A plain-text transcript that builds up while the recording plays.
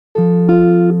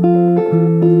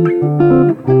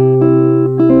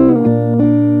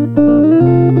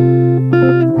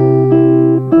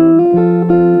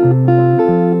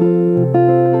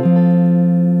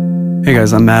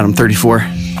guys, I'm Matt, I'm 34.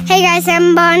 Hey guys,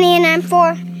 I'm Bonnie and I'm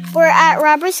 4. We're at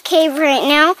Robber's Cave right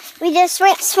now. We just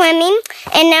went swimming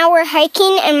and now we're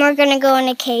hiking and we're gonna go in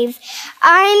a cave.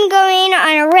 I'm going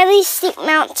on a really steep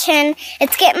mountain.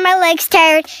 It's getting my legs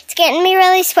tired, it's getting me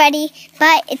really sweaty,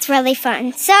 but it's really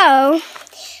fun. So,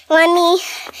 let me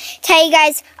tell you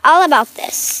guys all about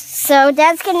this. So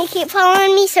Dad's gonna keep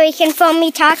following me so he can film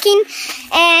me talking.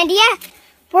 And yeah,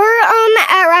 we're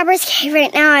at Robber's Cave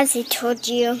right now, as I told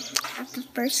you.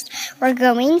 First, we're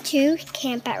going to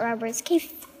camp at Robber's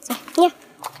Cave. So, yeah.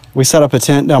 We set up a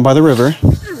tent down by the river.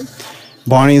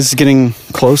 Bonnie's getting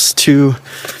close to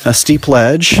a steep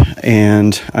ledge,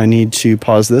 and I need to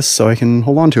pause this so I can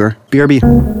hold on to her. BRB.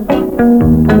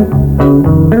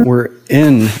 We're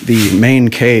in the main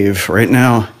cave right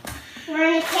now. We're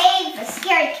in a cave, a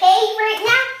scary cave right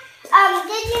now.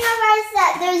 Did you know, guys,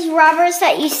 that there's robbers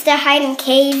that used to hide in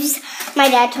caves? My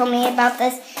dad told me about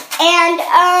this. And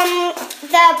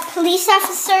the police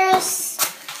officers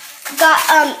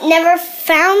never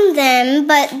found them,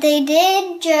 but they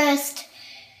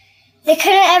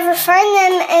couldn't ever find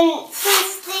them, and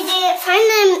since they didn't find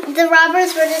them, the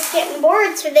robbers were just getting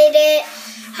bored, so they didn't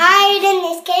hide in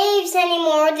these caves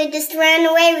anymore. They just ran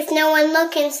away with no one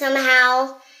looking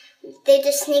somehow. They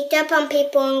just sneaked up on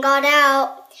people and got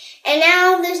out. And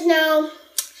now there's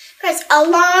because a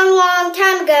long, long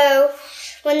time ago,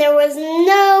 when there was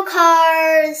no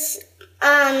cars,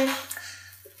 and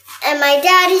my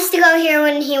dad used to go here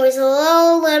when he was a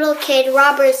little kid,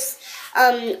 robbers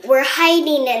were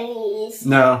hiding in these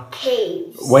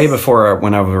caves. Way before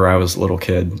whenever I was a little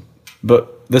kid.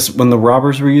 But when the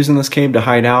robbers were using this cave to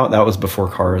hide out, that was before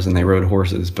cars and they rode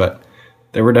horses. But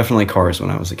there were definitely cars when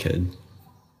I was a kid.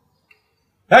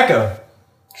 Echo!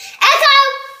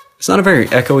 It's not a very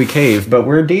echoey cave, but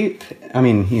we're deep. I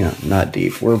mean, not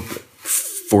deep. We're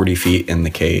 40 feet in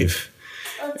the cave.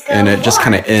 Let's go and it more. just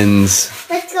kind of ends.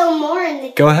 Let's go more in the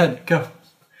cave. Go ahead, go.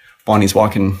 Bonnie's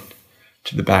walking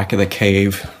to the back of the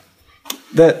cave.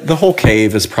 The whole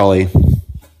cave is probably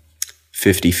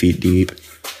 50 feet deep.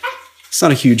 It's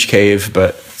not a huge cave,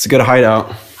 but it's a good hideout.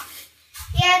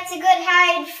 Yeah, it's a good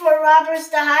hide for robbers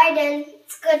to hide in.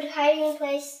 It's a good hiding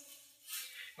place.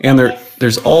 And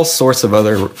there's all sorts of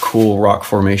other cool rock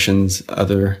formations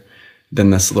other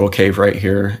than this little cave right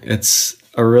here. It's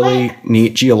a really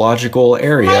neat geological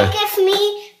area. Like if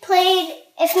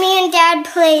me and Dad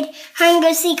played hide and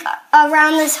go seek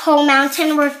around this whole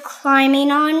mountain we're climbing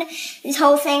on, this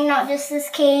whole thing, not just this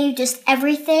cave, just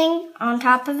everything on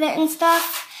top of it and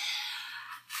stuff,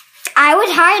 I would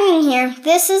hide in here.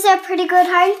 This is a pretty good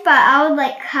hide spot. I would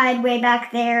hide way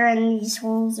back there in these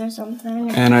holes or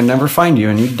something. And I'd never find you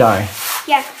and you'd die.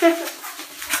 Yeah.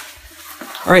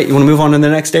 All right, you want to move on to the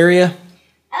next area?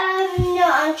 No,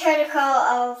 I'm trying to crawl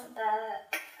all the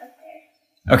back up there.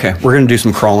 Okay, we're going to do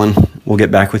some crawling. We'll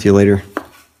get back with you later.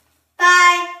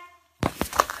 Bye.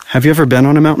 Have you ever been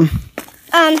on a mountain?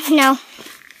 No.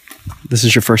 This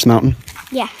is your first mountain?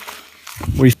 Yeah.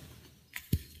 What do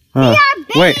you...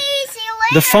 wait. See you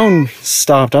later. The phone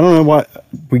stopped. I don't know what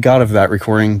we got of that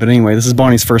recording, but anyway, this is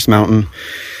Bonnie's first mountain.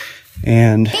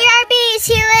 And BRB,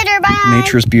 see you later, bye.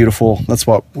 nature's beautiful. That's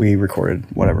what we recorded,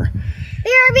 whatever.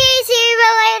 BRB, see you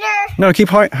later. No, keep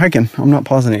hiking. I'm not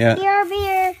pausing it yet.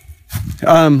 BRB.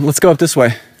 Let's go up this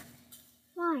way.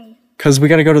 Why? Because we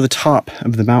got to go to the top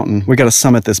of the mountain. We got to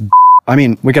summit this.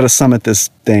 We got to summit this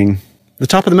thing. The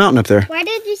top of the mountain up there. Why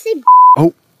did you say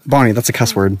Oh, Bonnie, that's a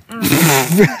cuss word.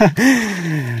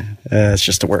 It's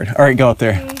just a word. All right, go up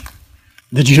there. Okay.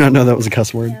 Did you not know that was a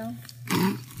cuss word? No.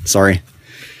 Sorry.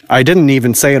 I didn't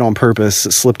even say it on purpose.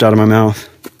 It slipped out of my mouth.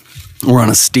 We're on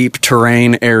a steep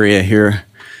terrain area here.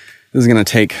 This is going to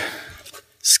take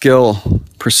skill,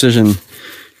 precision,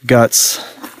 guts,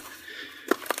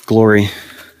 glory,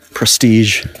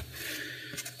 prestige,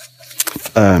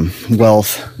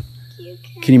 wealth.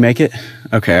 Can you make it?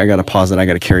 Okay, I got to pause it. I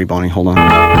got to carry Bonnie. Hold on.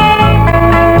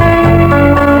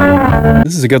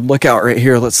 This is a good lookout right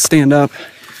here. Let's stand up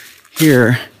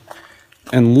here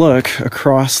and look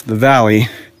across the valley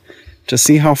to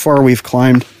see how far we've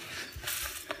climbed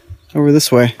over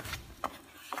this way.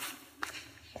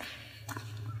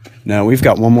 No, we've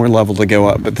got one more level to go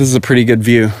up, but this is a pretty good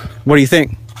view. What do you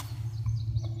think?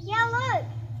 Yeah, look.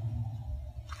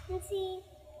 Let's see,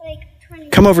 20.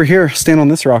 Come over here, stand on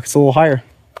this rock. It's a little higher.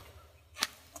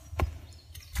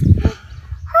 Oh,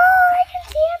 I can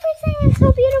see everything. It's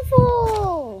so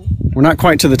beautiful. We're not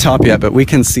quite to the top yet, but we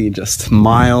can see just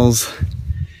miles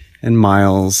and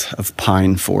miles of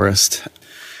pine forest.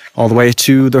 All the way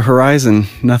to the horizon,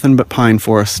 nothing but pine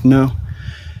forest. No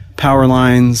power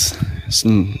lines,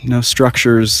 no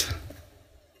structures.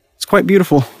 It's quite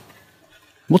beautiful.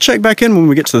 we'll check back in when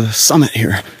we get to the summit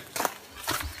here.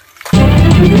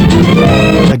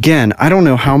 Again, I don't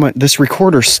know how much this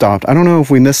recorder stopped. I don't know if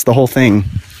we missed the whole thing,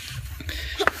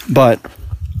 but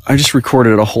I just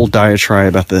recorded a whole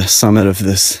diatribe at the summit of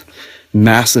this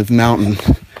massive mountain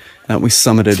that we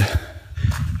summited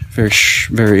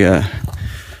very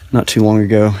not too long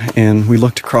ago, and we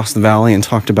looked across the valley and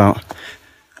talked about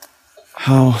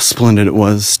how splendid it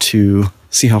was to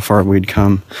see how far we'd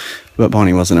come, but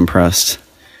Bonnie wasn't impressed.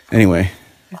 Anyway,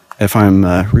 if I'm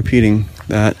repeating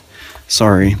that,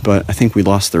 sorry, but I think we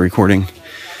lost the recording.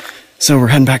 So we're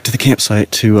heading back to the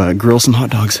campsite to grill some hot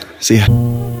dogs. See ya.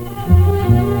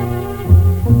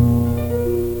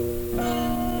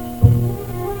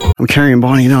 I'm carrying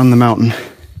Bonnie down the mountain,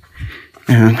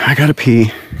 and I gotta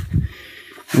pee,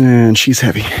 and she's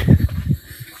heavy.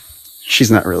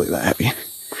 She's not really that heavy.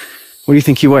 What do you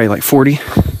think you weigh, like 40?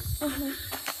 Mm-hmm.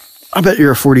 I bet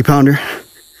you're a 40-pounder.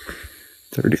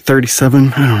 30,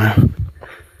 37, I don't know.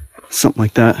 Something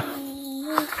like that.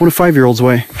 What do 5-year-olds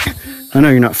weigh? I know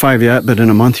you're not 5 yet, but in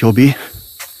a month you'll be.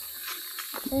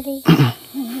 30.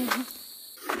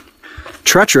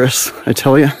 Treacherous, I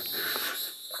tell you.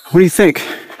 What do you think?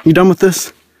 You done with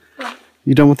this? Yeah.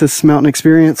 You done with this mountain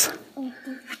experience?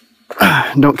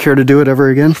 Mm-hmm. Don't care to do it ever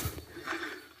again?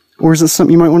 Or is it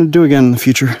something you might want to do again in the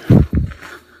future?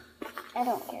 I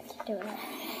don't care to do it.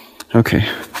 Okay,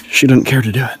 she doesn't care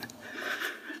to do it.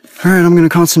 All right, I'm going to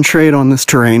concentrate on this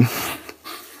terrain.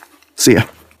 See ya.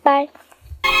 Bye.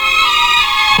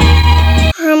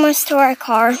 We're almost to our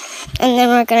car, and then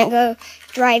we're going to go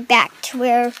drive back to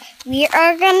where we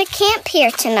are going to camp here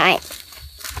tonight.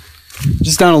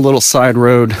 Just down a little side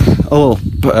road, a little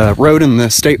road in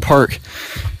the state park,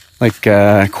 like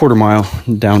a quarter mile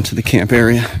down to the camp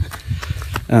area.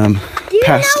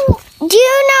 Do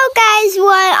you know, guys,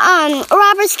 what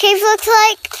Robert's Cave looks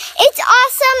like? It's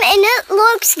awesome, and it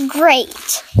looks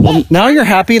great. Well, now you're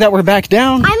happy that we're back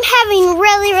down. I'm having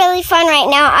really, really fun right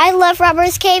now. I love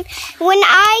Robert's Cave. When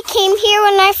I came here,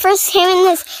 when I first came in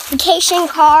this vacation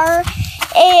car,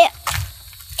 it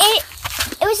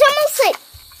was almost like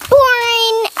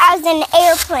boring as an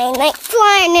airplane, like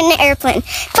flying in an airplane.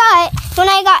 But when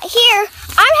I got here,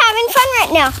 I'm having fun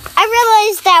right now. I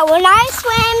realized that when I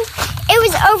swim, it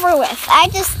was over with.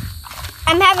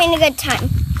 I'm having a good time.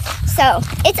 So,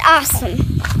 it's awesome.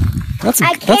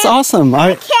 That's awesome.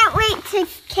 I can't wait to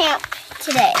camp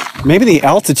today. Maybe the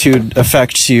altitude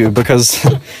affects you because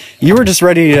you were just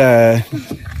ready to,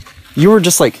 you were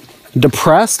just like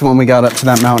depressed when we got up to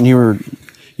that mountain. You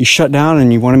shut down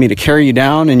and you wanted me to carry you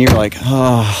down, and you're like,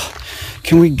 oh,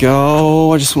 can we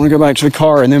go? I just want to go back to the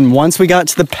car. And then once we got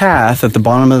to the path at the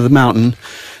bottom of the mountain,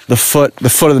 the foot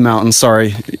of the mountain,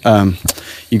 sorry,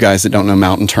 you guys that don't know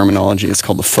mountain terminology, it's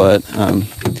called the foot.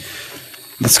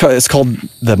 It's called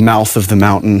the mouth of the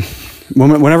mountain.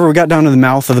 Whenever we got down to the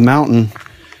mouth of the mountain,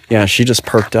 yeah, she just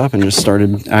perked up and just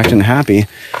started acting happy.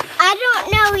 I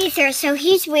don't know either, so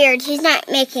he's weird. He's not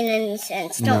making any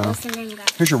sense. Don't listen to him, guys.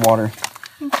 Here's your water.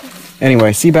 Okay.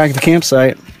 Anyway, see you back at the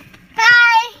campsite.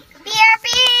 Bye!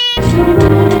 BRB!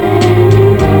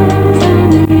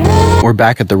 We're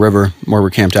back at the river where we're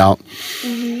camped out.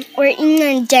 Mm-hmm. We're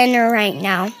eating dinner right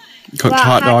now. Cooked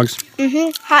hot dogs.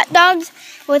 Mm-hmm. Hot dogs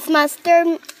with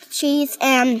mustard, cheese,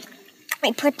 and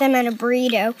we put them in a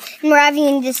burrito. And we're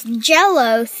having this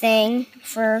Jell-O thing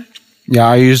for Yeah,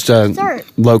 I used a dessert.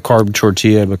 low-carb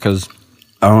tortilla because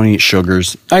I don't eat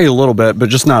sugars. I eat a little bit, but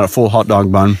just not a full hot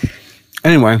dog bun.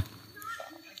 Anyway,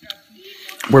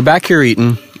 we're back here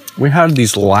eating. We had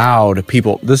these loud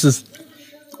people.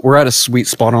 We're at a sweet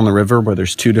spot on the river where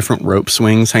there's 2 different rope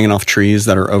swings hanging off trees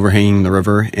that are overhanging the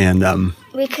river, and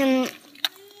we can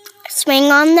swing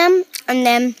on them and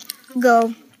then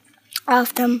go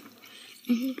off them.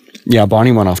 Mm-hmm. Yeah,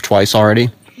 Bonnie went off twice already.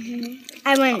 Mm-hmm.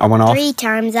 I went off 3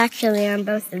 times actually on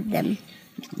both of them.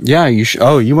 Yeah,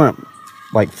 you went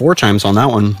like 4 times on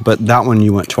that one, but that one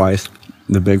you went twice,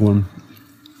 the big one.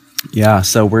 Yeah,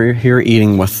 so we're here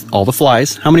eating with all the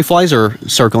flies. How many flies are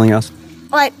circling us?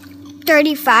 Like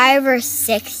 35 or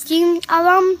 60 of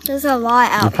them. There's a lot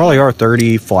out There probably are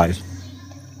 30 flies.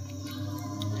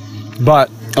 But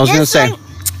I was going to say,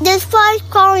 there's flies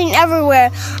crawling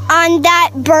everywhere on that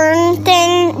burn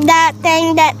thing,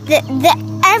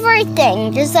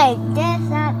 everything. Just like this,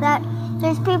 that.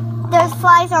 There's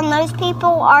flies on those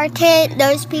people, our tent,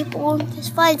 those people. There's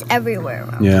flies everywhere.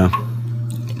 Yeah.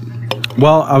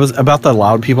 Well, I was about the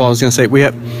loud people. I was going to say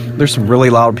there's some really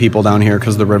loud people down here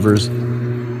because the river's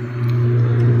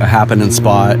a happening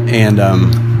spot, and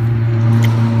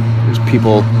there's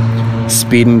people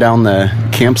speeding down the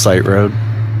campsite road.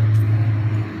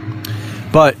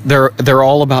 But they're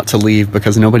all about to leave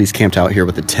because nobody's camped out here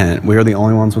with a tent. We are the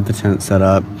only ones with the tent set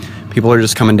up. People are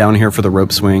just coming down here for the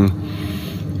rope swing.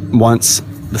 Once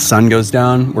the sun goes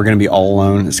down, we're going to be all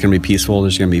alone. It's going to be peaceful.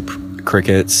 There's going to be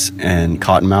crickets and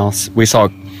cottonmouths. We saw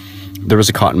there was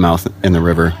a cottonmouth in the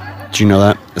river. Did you know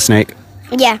that? A snake?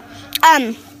 Yeah.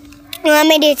 You want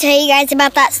me to tell you guys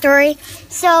about that story?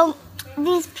 So,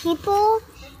 these people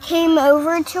came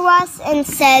over to us and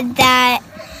said that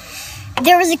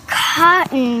there was a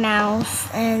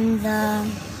cottonmouth in the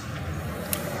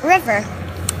river.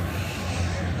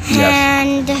 Yes.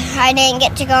 And I didn't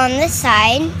get to go on this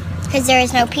side because there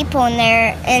was no people in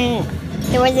there and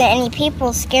there wasn't any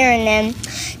people scaring them.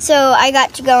 So I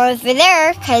got to go over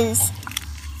there because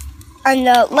on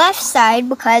the left side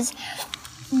because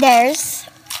there's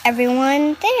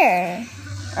everyone there.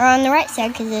 Or on the right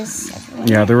side because there's everyone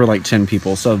Yeah, there were like 10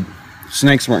 people. So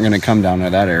snakes weren't going to come down to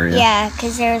that area. Yeah,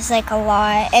 because there's like a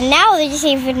lot. And now there's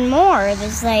even more.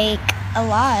 There's like a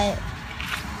lot.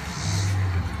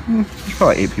 There's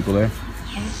probably 8 people there.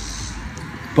 Yeah.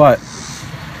 But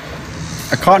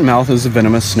a cottonmouth is a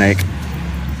venomous snake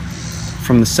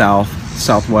from the southwest,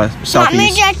 Want me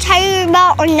southeast. to tell you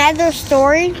about another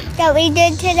story that we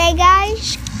did today,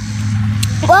 guys?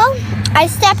 Well, I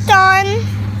stepped on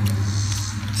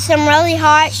some really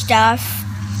hot stuff.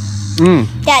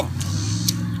 That,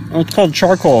 It's called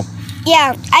charcoal.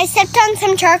 yeah, I stepped on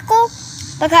some charcoal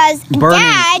because Burning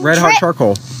Dad red hot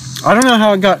charcoal. I don't know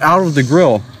how it got out of the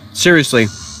grill. Seriously,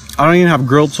 I don't even have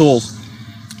grill tools.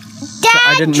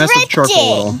 I didn't mess with charcoal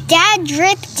at all. Dad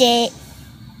dripped it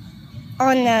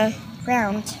on the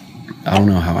ground. I don't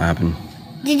know how it happened.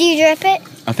 Did you drip it?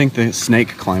 I think the snake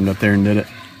climbed up there and did it.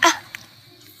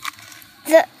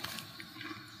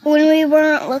 When we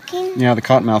weren't looking? Yeah, the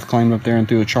cottonmouth climbed up there and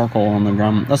threw the charcoal on the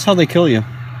ground. That's how they kill you.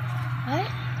 What?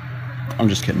 I'm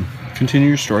just kidding. Continue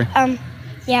your story.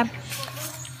 Yeah.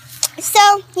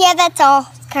 So, yeah, that's all.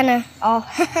 Kind of all.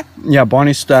 Yeah,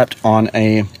 Bonnie stepped on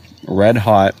a red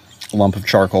hot lump of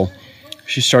charcoal.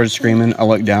 She started screaming. I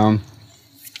looked down.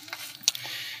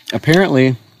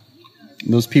 Apparently,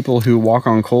 those people who walk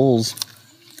on coals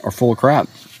are full of crap.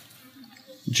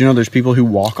 Did you know there's people who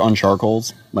walk on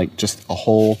charcoals? Like just a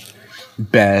whole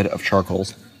bed of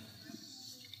charcoals.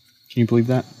 Can you believe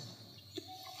that?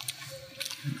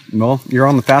 Well, you're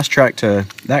on the fast track to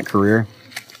that career.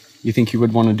 You think you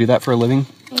would want to do that for a living?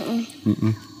 I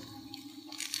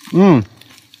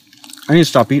need to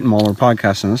stop eating while we're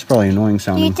podcasting. That's probably annoying Do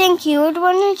sounding. you think you would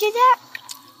want to do that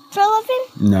for a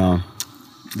living? No.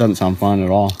 Doesn't sound fun at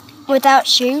all. Without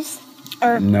shoes?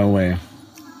 Or No way.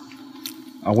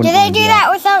 I wouldn't do they wanna do that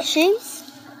without shoes?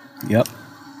 Yep.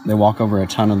 They walk over a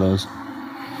ton of those.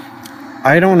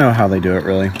 I don't know how they do it,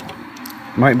 really.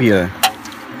 Might be an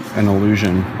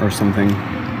illusion or something.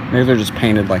 Maybe they're just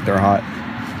painted like they're hot.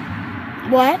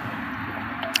 What?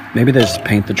 Maybe they just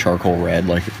paint the charcoal red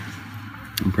like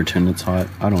and pretend it's hot.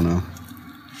 I don't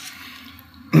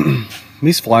know.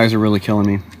 These flies are really killing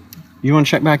me. You want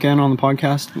to check back in on the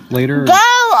podcast later? Go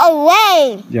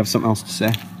away! You have something else to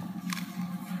say?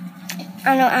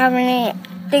 I don't have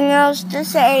anything else to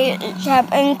say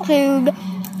except include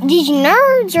these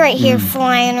nerds right here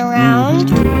flying around.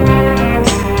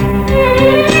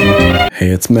 Hey,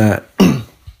 it's Matt.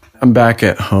 I'm back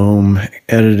at home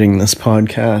editing this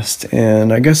podcast,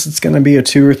 and I guess it's going to be a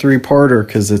 2 or 3 parter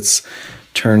because it's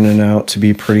turning out to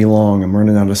be pretty long. I'm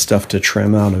running out of stuff to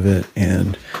trim out of it,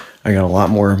 and I got a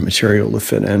lot more material to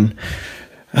fit in.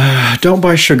 Don't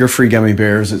buy sugar-free gummy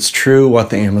bears. It's true what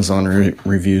the Amazon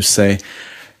reviews say.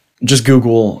 Just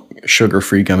Google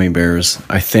sugar-free gummy bears.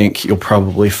 I think you'll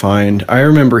probably find... I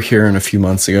remember hearing a few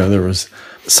months ago there was...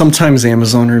 Sometimes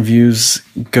Amazon reviews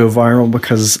go viral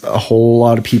because a whole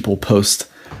lot of people post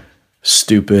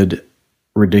stupid,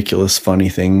 ridiculous, funny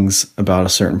things about a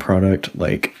certain product.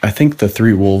 Like, I think the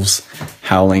 3 Wolves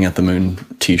Howling at the Moon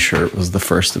t-shirt was the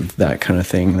first of that kind of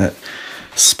thing that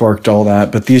sparked all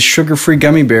that. But these sugar-free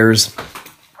gummy bears,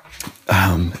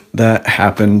 that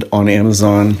happened on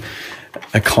Amazon,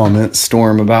 a comment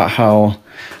storm about how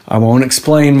I won't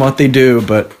explain what they do,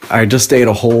 but I just ate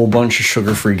a whole bunch of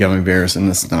sugar-free gummy bears and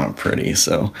it's not pretty.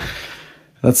 So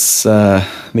that's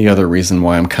the other reason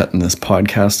why I'm cutting this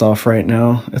podcast off right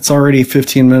now. It's already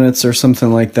 15 minutes or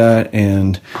something like that,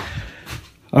 and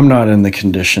I'm not in the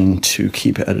condition to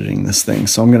keep editing this thing.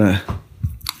 So I'm going to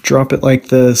drop it like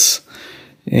this,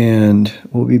 and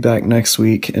we'll be back next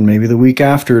week and maybe the week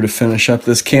after to finish up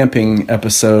this camping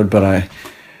episode. But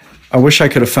I wish I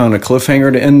could have found a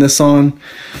cliffhanger to end this on,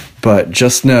 but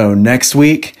just know next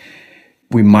week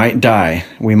we might die.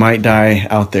 We might die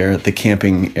out there at the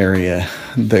camping area.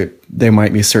 They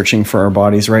might be searching for our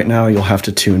bodies right now. You'll have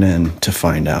to tune in to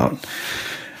find out.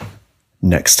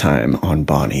 Next time on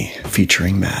Bonnie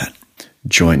featuring Matt,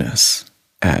 join us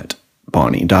at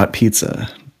bonnie.pizza,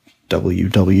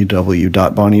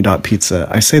 www.bonnie.pizza.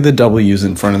 I say the W's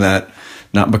in front of that,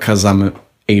 not because I'm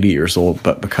 80 years old,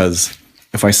 but because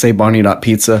if I say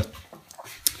bonnie.pizza,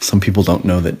 some people don't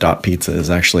know that .pizza is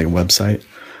actually a website.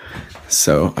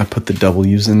 So I put the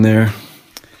W's in there.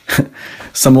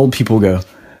 Some old people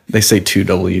they say two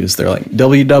W's. They're like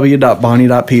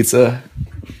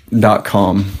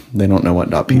www.bonnie.pizza.com. They don't know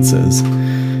what .pizza is.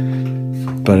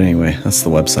 But anyway, that's the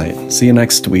website. See you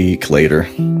next week. Later.